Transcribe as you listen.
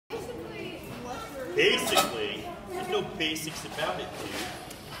Basically, there's no basics about it, dude.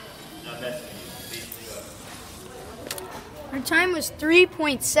 Now that's basics. Our time was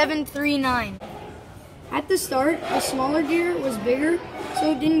 3.739. At the start, the smaller gear was bigger,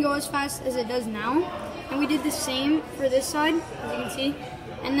 so it didn't go as fast as it does now. And we did the same for this side, as you can see.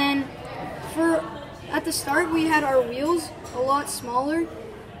 And then at the start, we had our wheels a lot smaller,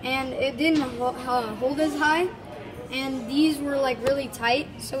 and it didn't hold as high. And these were like really tight,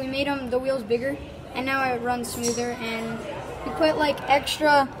 so we made the wheels bigger, and now it runs smoother. And we put like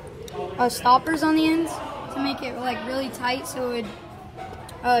extra stoppers on the ends to make it like really tight, so it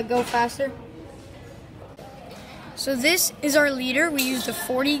would go faster. So this is our leader. We used a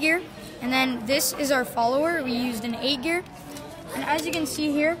 40 gear, and then this is our follower. We used an 8 gear, and as you can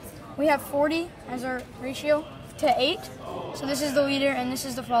see here, we have 40 as our ratio to 8. So this is the leader and this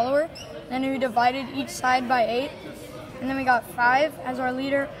is the follower. Then we divided each side by 8, and then we got 5 as our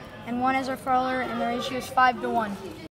leader and 1 as our follower, and the ratio is 5 to 1.